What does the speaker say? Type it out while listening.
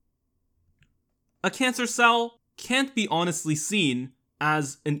A cancer cell can't be honestly seen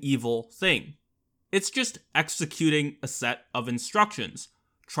as an evil thing. It's just executing a set of instructions,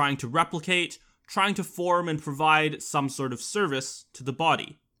 trying to replicate, trying to form and provide some sort of service to the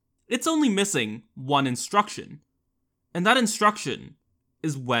body. It's only missing one instruction, and that instruction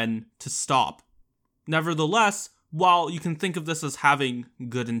is when to stop. Nevertheless, while you can think of this as having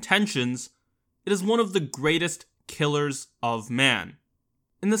good intentions, it is one of the greatest killers of man.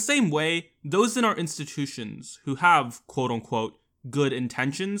 In the same way, those in our institutions who have quote-unquote good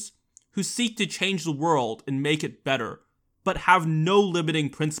intentions, who seek to change the world and make it better, but have no limiting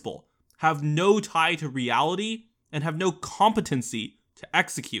principle, have no tie to reality, and have no competency to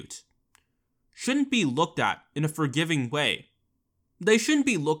execute, shouldn't be looked at in a forgiving way. They shouldn't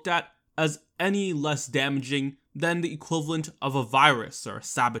be looked at as any less damaging than the equivalent of a virus or a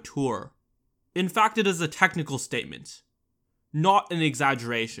saboteur. In fact, it is a technical statement, not an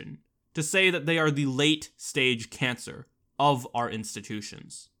exaggeration, to say that they are the late-stage cancer of our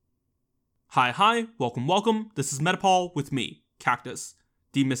institutions. Hi, welcome. This is Metapol with me, Cactus,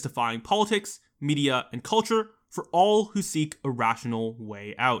 demystifying politics, media, and culture for all who seek a rational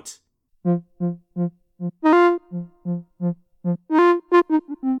way out.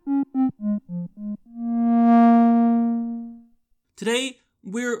 Today,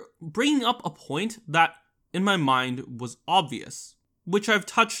 we're bringing up a point that, in my mind, was obvious, which I've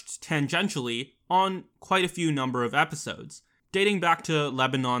touched tangentially on quite a few number of episodes, dating back to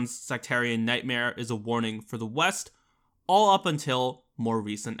Lebanon's sectarian nightmare is a warning for the West, all up until more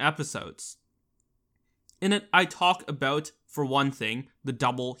recent episodes. In it, I talk about, for one thing, the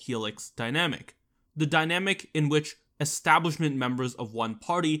double helix dynamic. The dynamic in which establishment members of one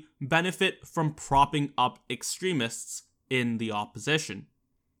party benefit from propping up extremists in the opposition.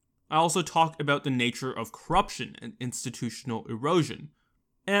 I also talk about the nature of corruption and institutional erosion,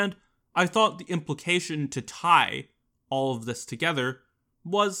 and I thought the implication to tie all of this together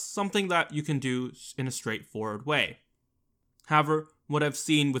was something that you can do in a straightforward way. However, what I've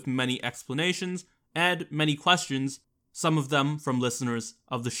seen with many explanations and many questions, some of them from listeners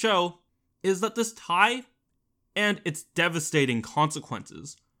of the show, is that this tie and its devastating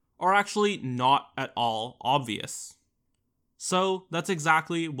consequences are actually not at all obvious. So that's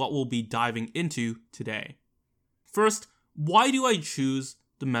exactly what we'll be diving into today. First, why do I choose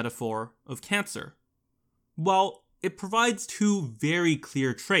the metaphor of cancer? Well, it provides two very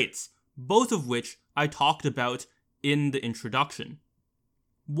clear traits, both of which I talked about in the introduction.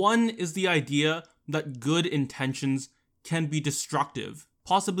 One is the idea that good intentions can be destructive,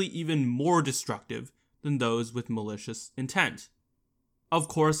 possibly even more destructive than those with malicious intent. Of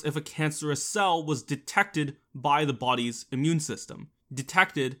course, if a cancerous cell was detected by the body's immune system,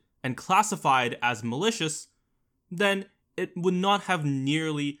 detected and classified as malicious, then it would not have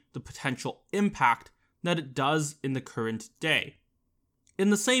nearly the potential impact that it does in the current day. In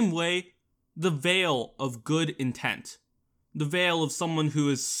the same way, the veil of good intent, the veil of someone who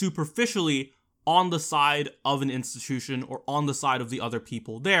is superficially on the side of an institution or on the side of the other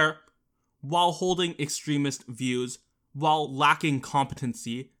people there, while holding extremist views, while lacking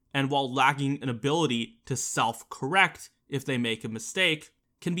competency, and while lacking an ability to self-correct if they make a mistake,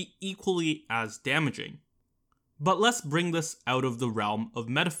 can be equally as damaging. But let's bring this out of the realm of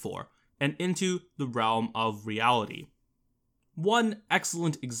metaphor and into the realm of reality. One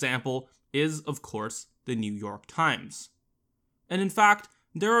excellent example is, of course, the New York Times. And in fact,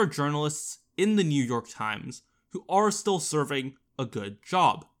 there are journalists in the New York Times who are still serving a good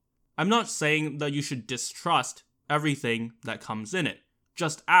job. I'm not saying that you should distrust everything that comes in it,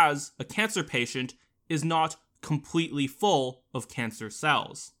 just as a cancer patient is not completely full of cancer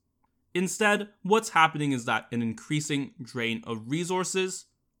cells. Instead, what's happening is that an increasing drain of resources,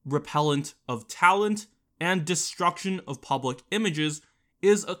 repellent of talent, and destruction of public images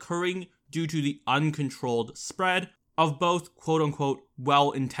is occurring due to the uncontrolled spread of both quote-unquote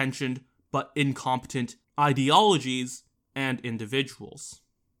well-intentioned but incompetent ideologies and individuals.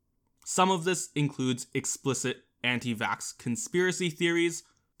 Some of this includes explicit anti-vax conspiracy theories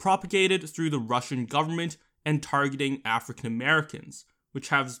propagated through the Russian government and targeting African Americans, which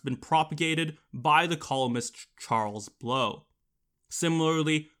has been propagated by the columnist Charles Blow.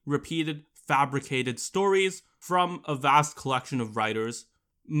 Similarly, repeated fabricated stories from a vast collection of writers,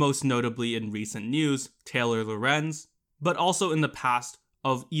 most notably in recent news, Taylor Lorenz, but also in the past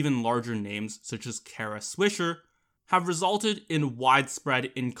of even larger names such as Kara Swisher, have resulted in widespread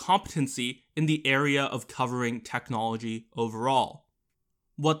incompetency in the area of covering technology overall.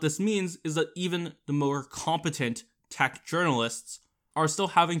 What this means is that even the more competent tech journalists are still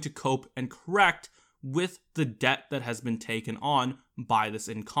having to cope and correct with the debt that has been taken on by this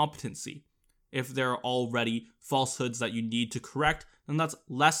incompetency. If there are already falsehoods that you need to correct, then that's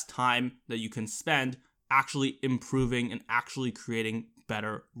less time that you can spend actually improving and actually creating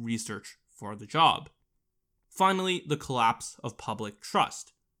better research for the job. Finally, the collapse of public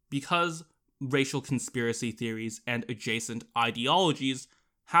trust. Because racial conspiracy theories and adjacent ideologies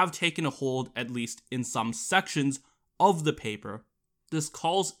have taken a hold, at least in some sections of the paper, this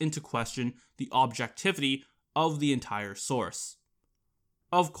calls into question the objectivity of the entire source.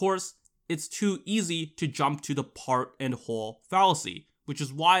 Of course, it's too easy to jump to the part and whole fallacy, which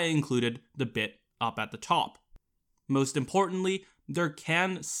is why I included the bit up at the top. Most importantly, there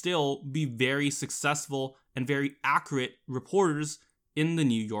can still be very successful and very accurate reporters in the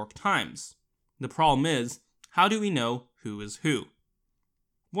New York Times. The problem is, how do we know who is who?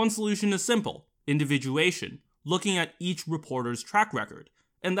 One solution is simple: individuation, looking at each reporter's track record,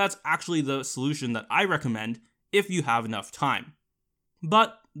 and that's actually the solution that I recommend if you have enough time.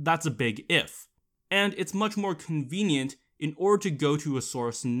 But that's a big if, and it's much more convenient in order to go to a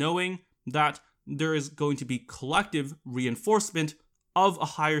source knowing that there is going to be collective reinforcement of a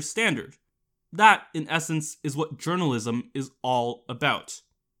higher standard. That, in essence, is what journalism is all about.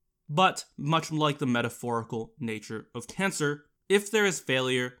 But, much like the metaphorical nature of cancer, if there is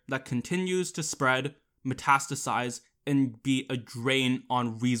failure that continues to spread, metastasize, and be a drain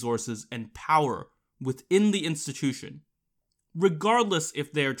on resources and power within the institution, regardless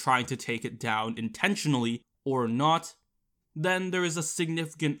if they are trying to take it down intentionally or not, then there is a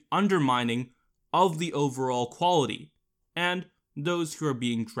significant undermining of the overall quality, and those who are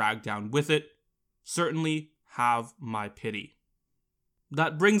being dragged down with it certainly have my pity.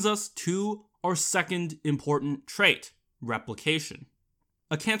 That brings us to our second important trait: replication.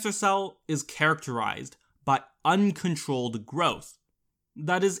 A cancer cell is characterized by uncontrolled growth.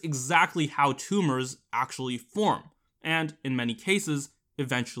 That is exactly how tumors actually form, and in many cases,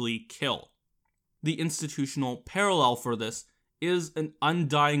 eventually kill. The institutional parallel for this is an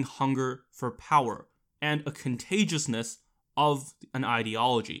undying hunger for power and a contagiousness of an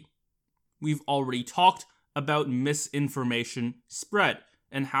ideology. We've already talked about misinformation spread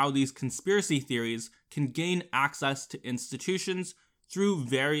and how these conspiracy theories can gain access to institutions through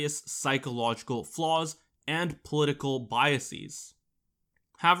various psychological flaws and political biases.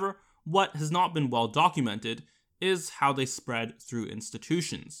 However, what has not been well documented is how they spread through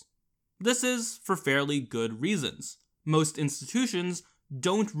institutions. This is for fairly good reasons. Most institutions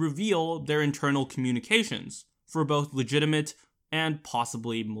don't reveal their internal communications for both legitimate and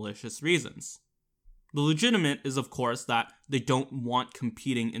possibly malicious reasons. The legitimate is, of course, that they don't want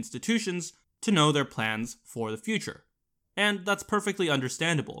competing institutions to know their plans for the future, and that's perfectly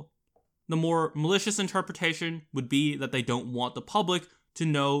understandable. The more malicious interpretation would be that they don't want the public to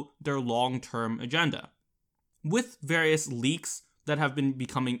know their long-term agenda. With various leaks that have been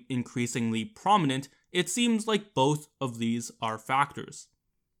becoming increasingly prominent, it seems like both of these are factors.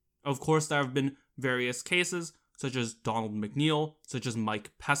 Of course, there have been various cases, such as Donald McNeil, such as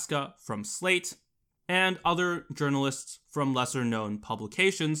Mike Pesca from Slate, and other journalists from lesser-known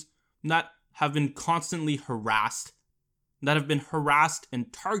publications that have been constantly harassed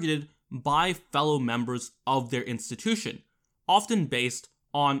and targeted by fellow members of their institution, often based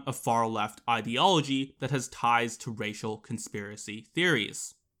on a far-left ideology that has ties to racial conspiracy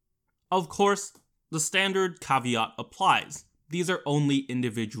theories. Of course, the standard caveat applies. These are only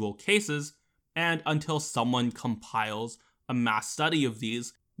individual cases, and until someone compiles a mass study of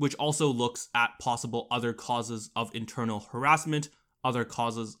these, which also looks at possible other causes of internal harassment, other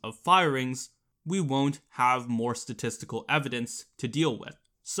causes of firings, we won't have more statistical evidence to deal with.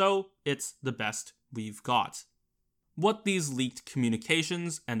 So, it's the best we've got. What these leaked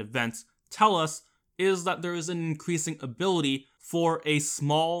communications and events tell us is that there is an increasing ability for a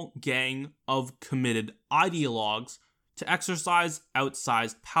small gang of committed ideologues to exercise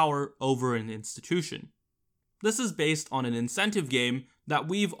outsized power over an institution. This is based on an incentive game that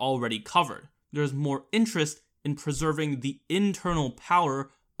we've already covered. There's more interest in preserving the internal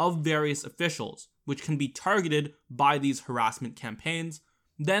power of various officials, which can be targeted by these harassment campaigns,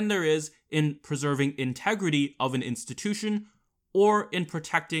 than there is in preserving integrity of an institution or in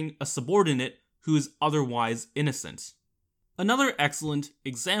protecting a subordinate who is otherwise innocent. Another excellent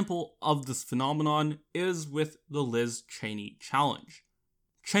example of this phenomenon is with the Liz Cheney challenge.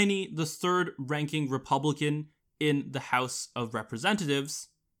 Cheney, the third-ranking Republican in the House of Representatives,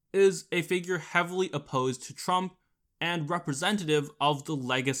 is a figure heavily opposed to Trump and representative of the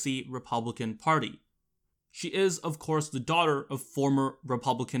legacy Republican Party. She is, of course, the daughter of former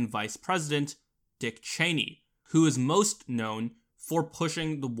Republican Vice President Dick Cheney, who is most known for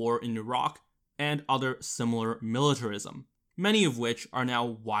pushing the war in Iraq and other similar militarism, many of which are now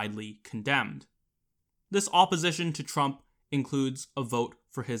widely condemned. This opposition to Trump includes a vote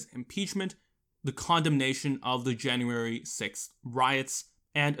for his impeachment, the condemnation of the January 6th riots,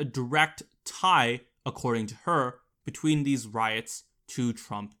 and a direct tie, according to her, between these riots to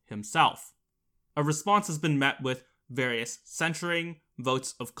Trump himself. A response has been met with various censuring,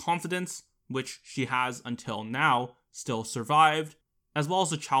 votes of confidence, which she has until now still survived, as well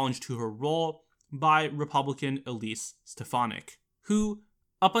as a challenge to her role by Republican Elise Stefanik, who,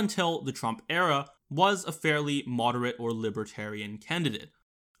 up until the Trump era, was a fairly moderate or libertarian candidate,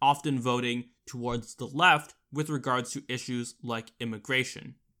 often voting towards the left with regards to issues like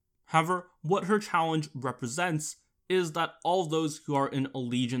immigration. However, what her challenge represents is that all those who are in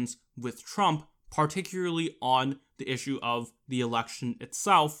allegiance with Trump, particularly on the issue of the election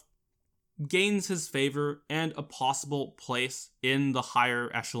itself, gains his favor and a possible place in the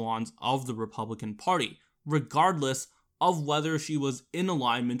higher echelons of the Republican Party, regardless of whether she was in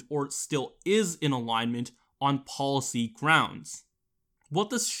alignment or still is in alignment on policy grounds. What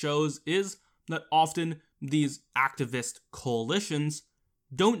this shows is that often these activist coalitions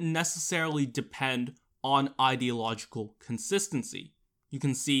don't necessarily depend on ideological consistency. You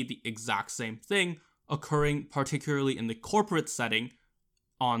can see the exact same thing occurring particularly in the corporate setting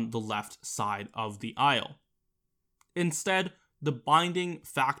on the left side of the aisle. Instead, the binding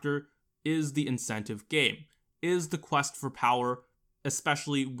factor is the incentive game, is the quest for power,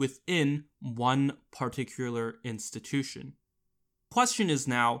 especially within one particular institution. Question is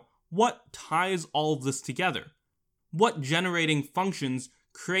now, what ties all of this together? What generating functions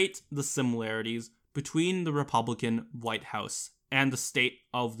create the similarities between the Republican White House and the state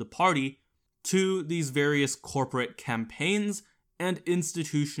of the party to these various corporate campaigns and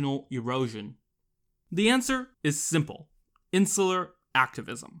institutional erosion? The answer is simple: insular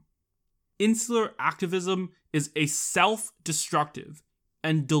activism. Insular activism is a self-destructive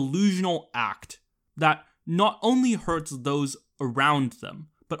and delusional act that not only hurts those around them,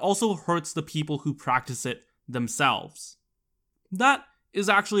 but also hurts the people who practice it themselves. That is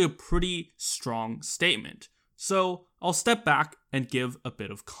actually a pretty strong statement, so I'll step back and give a bit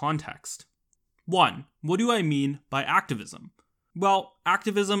of context. 1. What do I mean by activism? Well,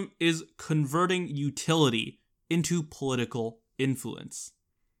 activism is converting utility into political influence.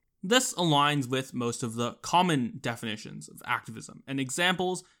 This aligns with most of the common definitions of activism, and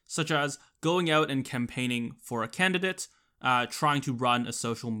examples such as going out and campaigning for a candidate, trying to run a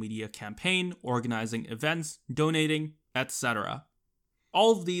social media campaign, organizing events, donating, etc.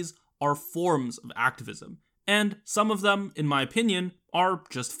 All of these are forms of activism, and some of them, in my opinion, are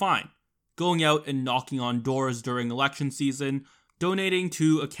just fine. Going out and knocking on doors during election season, donating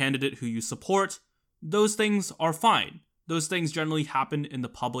to a candidate who you support, those things are fine. Those things generally happen in the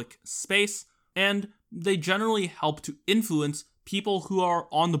public space, and they generally help to influence people who are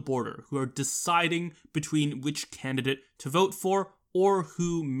on the border, who are deciding between which candidate to vote for, or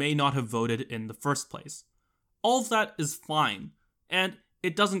who may not have voted in the first place. All of that is fine, and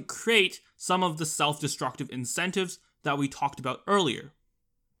it doesn't create some of the self-destructive incentives that we talked about earlier.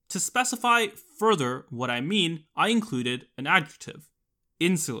 To specify further what I mean, I included an adjective: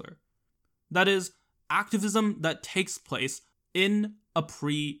 insular. That is, activism that takes place in a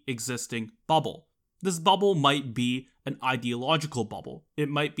pre-existing bubble. This bubble might be an ideological bubble. It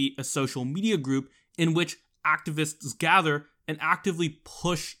might be a social media group in which activists gather and actively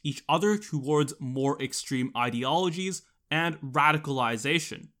push each other towards more extreme ideologies and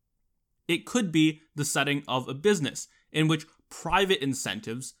radicalization. It could be the setting of a business in which private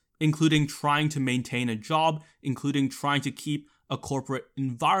incentives, including trying to maintain a job, including trying to keep a corporate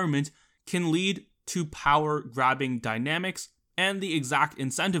environment, can lead to power-grabbing dynamics and the exact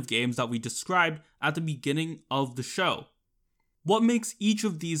incentive games that we described at the beginning of the show. What makes each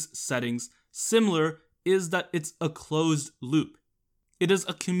of these settings similar is that it's a closed loop. It is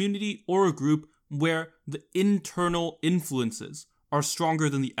a community or a group where the internal influences are stronger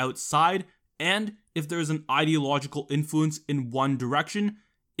than the outside, and if there's an ideological influence in one direction,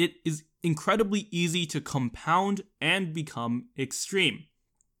 it is incredibly easy to compound and become extreme.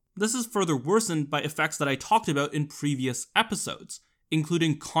 This is further worsened by effects that I talked about in previous episodes,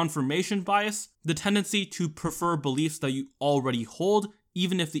 including confirmation bias, the tendency to prefer beliefs that you already hold,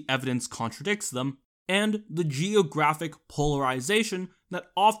 even if the evidence contradicts them, and the geographic polarization that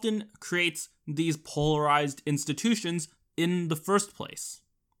often creates these polarized institutions in the first place.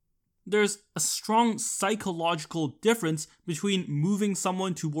 There's a strong psychological difference between moving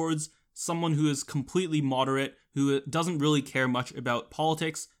someone towards someone who is completely moderate, who doesn't really care much about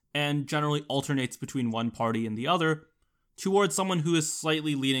politics, and generally alternates between one party and the other, towards someone who is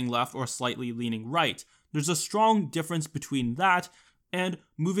slightly leaning left or slightly leaning right, there's a strong difference between that and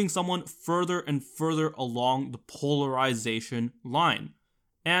moving someone further and further along the polarization line.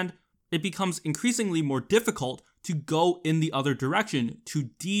 And it becomes increasingly more difficult to go in the other direction, to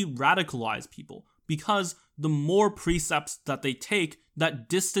de-radicalize people, because the more precepts that they take that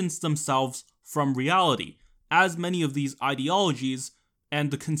distance themselves from reality, as many of these ideologies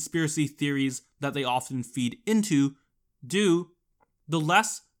and the conspiracy theories that they often feed into do, the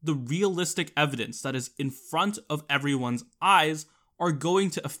less the realistic evidence that is in front of everyone's eyes are going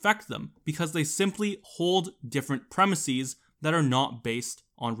to affect them, because they simply hold different premises that are not based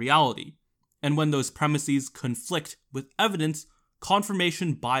on reality. And when those premises conflict with evidence,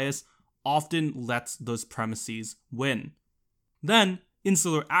 confirmation bias often lets those premises win. Then,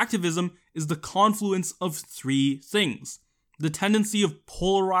 insular activism is the confluence of three things: the tendency of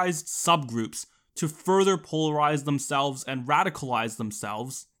polarized subgroups to further polarize themselves and radicalize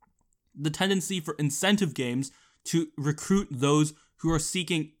themselves, the tendency for incentive games to recruit those who are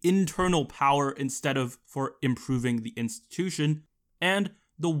seeking internal power instead of for improving the institution, and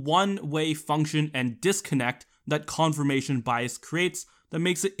the one-way function and disconnect that confirmation bias creates that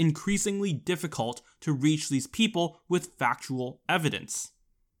makes it increasingly difficult to reach these people with factual evidence.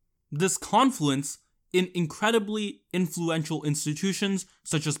 This confluence in incredibly influential institutions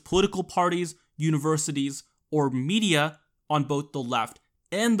such as political parties, universities, or media on both the left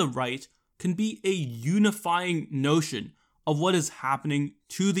and the right can be a unifying notion of what is happening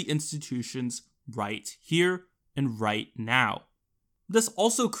to the institutions right here and right now. This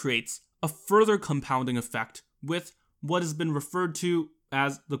also creates a further compounding effect with what has been referred to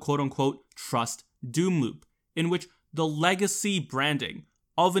as the quote-unquote trust doom loop, in which the legacy branding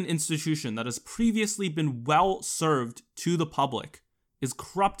of an institution that has previously been well served to the public is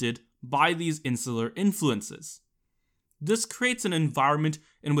corrupted by these insular influences. This creates an environment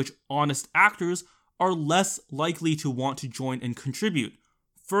in which honest actors are less likely to want to join and contribute,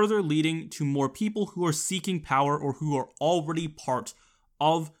 further leading to more people who are seeking power or who are already part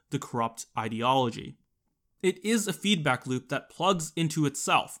of the corrupt ideology. It is a feedback loop that plugs into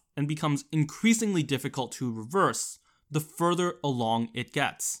itself and becomes increasingly difficult to reverse the further along it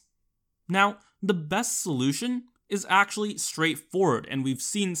gets. Now, the best solution is actually straightforward, and we've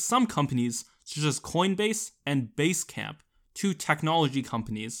seen some companies such as Coinbase and Basecamp, two technology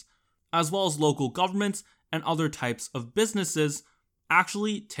companies, as well as local governments and other types of businesses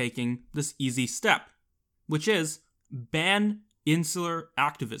actually taking this easy step, which is ban insular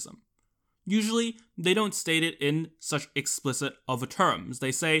activism. Usually, they don't state it in such explicit of a terms.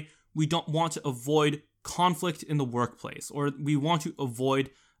 They say, we don't want to avoid conflict in the workplace, or we want to avoid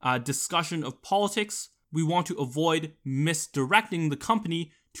discussion of politics. We want to avoid misdirecting the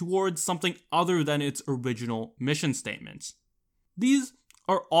company towards something other than its original mission statement. These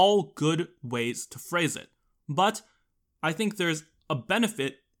are all good ways to phrase it, but I think there's a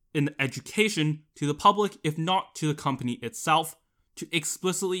benefit in the education to the public, if not to the company itself, to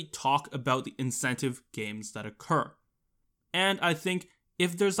explicitly talk about the incentive games that occur. And I think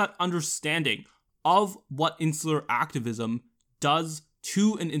if there's that understanding of what insular activism does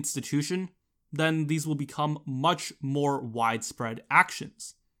to an institution, then these will become much more widespread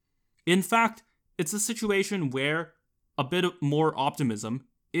actions. In fact, it's a situation where a bit more optimism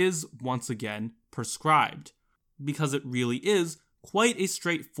is once again prescribed, because it really is quite a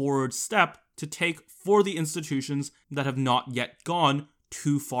straightforward step to take for the institutions that have not yet gone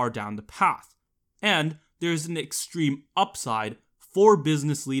too far down the path. And there's an extreme upside for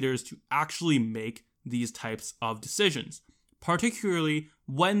business leaders to actually make these types of decisions, particularly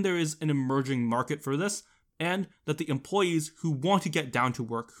when there is an emerging market for this, and that the employees who want to get down to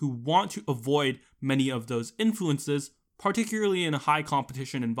work, who want to avoid many of those influences, particularly in a high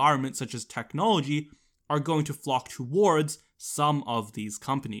competition environment such as technology, are going to flock towards some of these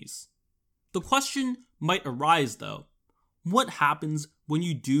companies. The question might arise though, what happens when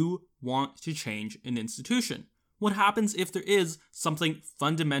you do want to change an institution? What happens if there is something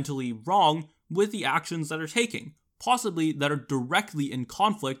fundamentally wrong with the actions that are taking, possibly that are directly in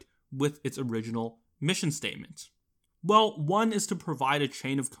conflict with its original mission statement? Well, one is to provide a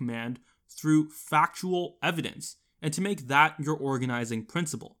chain of command through factual evidence and to make that your organizing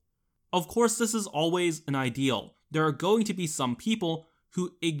principle. Of course, this is always an ideal. There are going to be some people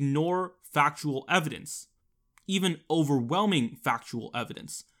who ignore factual evidence, even overwhelming factual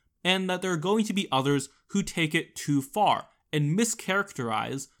evidence, and that there are going to be others who take it too far and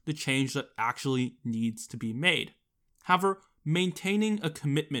mischaracterize the change that actually needs to be made. However, maintaining a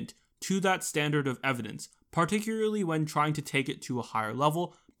commitment to that standard of evidence, particularly when trying to take it to a higher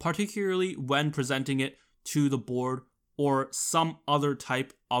level, particularly when presenting it to the board or some other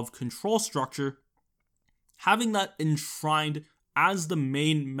type of control structure, having that enshrined as the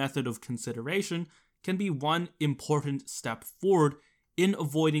main method of consideration can be one important step forward in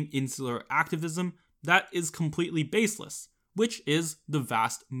avoiding insular activism that is completely baseless, which is the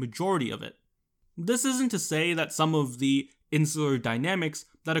vast majority of it. This isn't to say that some of the insular dynamics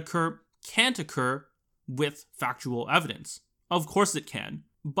that occur can't occur with factual evidence. Of course it can,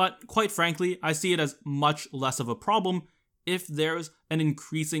 but quite frankly, I see it as much less of a problem if there's an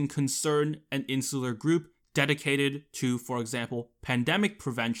increasing concern and insular group dedicated to, for example, pandemic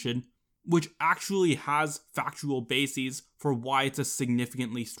prevention, which actually has factual bases for why it's a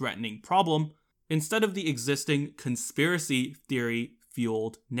significantly threatening problem, instead of the existing conspiracy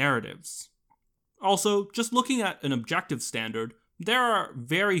theory-fueled narratives. Also, just looking at an objective standard, there are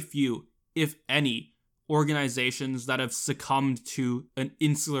very few, if any, organizations that have succumbed to an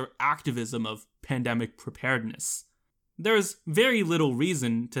insular activism of pandemic preparedness. There's very little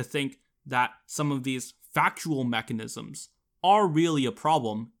reason to think that some of these factual mechanisms are really a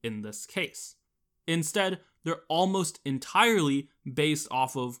problem in this case. Instead, they're almost entirely based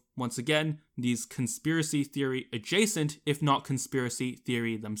off of, once again, these conspiracy theory adjacent, if not conspiracy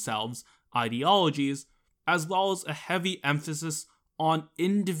theory themselves, ideologies, as well as a heavy emphasis on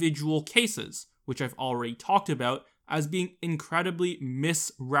individual cases, which I've already talked about as being incredibly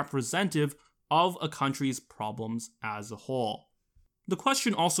misrepresentative of a country's problems as a whole. The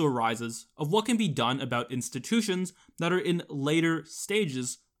question also arises of what can be done about institutions that are in later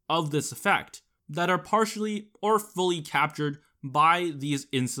stages of this effect, that are partially or fully captured by these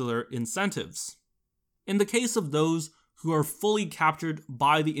insular incentives. In the case of those who are fully captured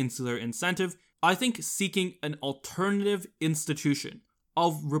by the insular incentive, I think seeking an alternative institution,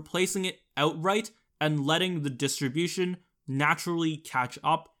 of replacing it outright and letting the distribution naturally catch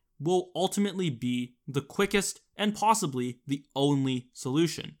up, will ultimately be the quickest and possibly the only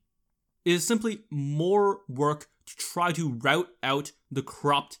solution. It is simply more work to try to rout out the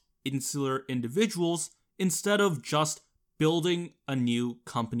corrupt insular individuals instead of just building a new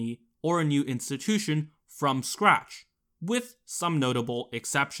company or a new institution from scratch, with some notable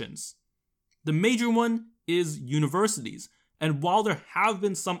exceptions. The major one is universities, and while there have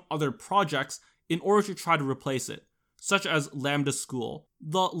been some other projects in order to try to replace it, such as Lambda School,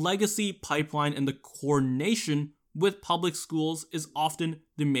 the legacy pipeline and the coordination with public schools is often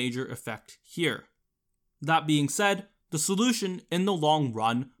the major effect here. That being said, the solution in the long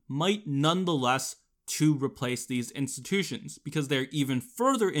run might nonetheless to replace these institutions, because they're even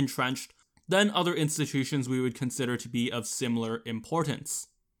further entrenched than other institutions we would consider to be of similar importance.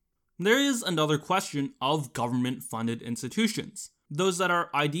 There is another question of government-funded institutions, those that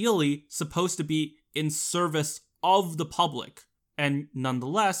are ideally supposed to be in service of the public, and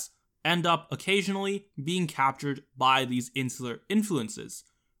nonetheless end up occasionally being captured by these insular influences,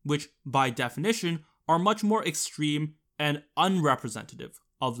 which by definition are much more extreme and unrepresentative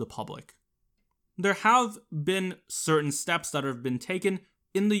of the public. There have been certain steps that have been taken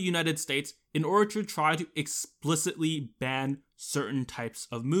in the United States in order to try to explicitly ban certain types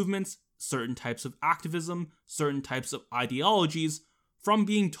of movements, certain types of activism, certain types of ideologies from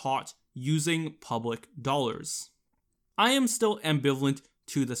being taught using public dollars. I am still ambivalent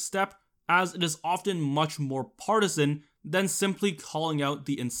to the step, as it is often much more partisan than simply calling out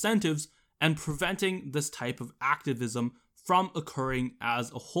the incentives and preventing this type of activism from occurring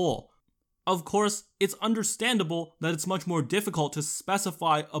as a whole. Of course, it's understandable that it's much more difficult to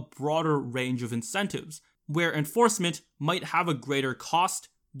specify a broader range of incentives, where enforcement might have a greater cost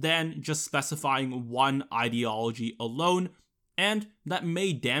than just specifying one ideology alone, and that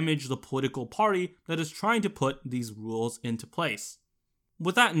may damage the political party that is trying to put these rules into place.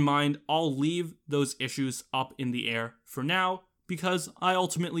 With that in mind, I'll leave those issues up in the air for now, because I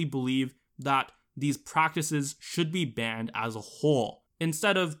ultimately believe that these practices should be banned as a whole,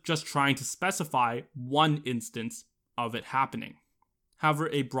 instead of just trying to specify one instance of it happening. However,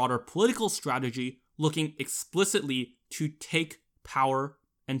 a broader political strategy looking explicitly to take power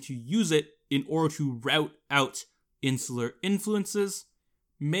and to use it in order to rout out insular influences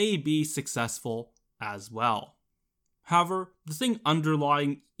may be successful as well. However, the thing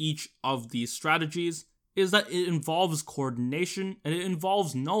underlying each of these strategies is that it involves coordination and it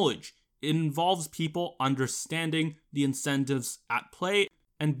involves knowledge. It involves people understanding the incentives at play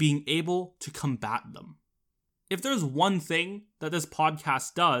and being able to combat them. If there's one thing that this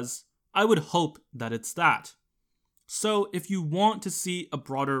podcast does, I would hope that it's that. So if you want to see a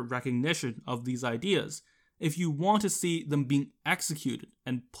broader recognition of these ideas, if you want to see them being executed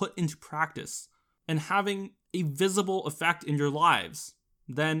and put into practice and having a visible effect in your lives,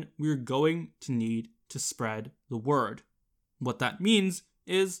 then we're going to need to spread the word. What that means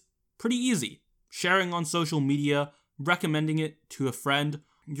is pretty easy. sharing on social media, recommending it to a friend,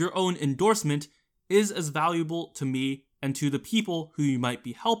 your own endorsement is as valuable to me and to the people who you might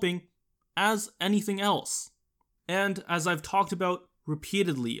be helping as anything else. And as I've talked about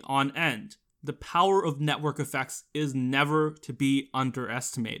repeatedly on end, the power of network effects is never to be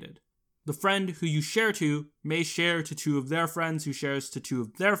underestimated. The friend who you share to may share to two of their friends who shares to two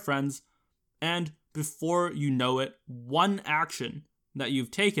of their friends, and before you know it, one action that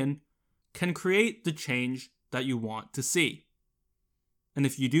you've taken can create the change that you want to see. And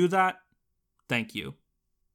if you do that, thank you.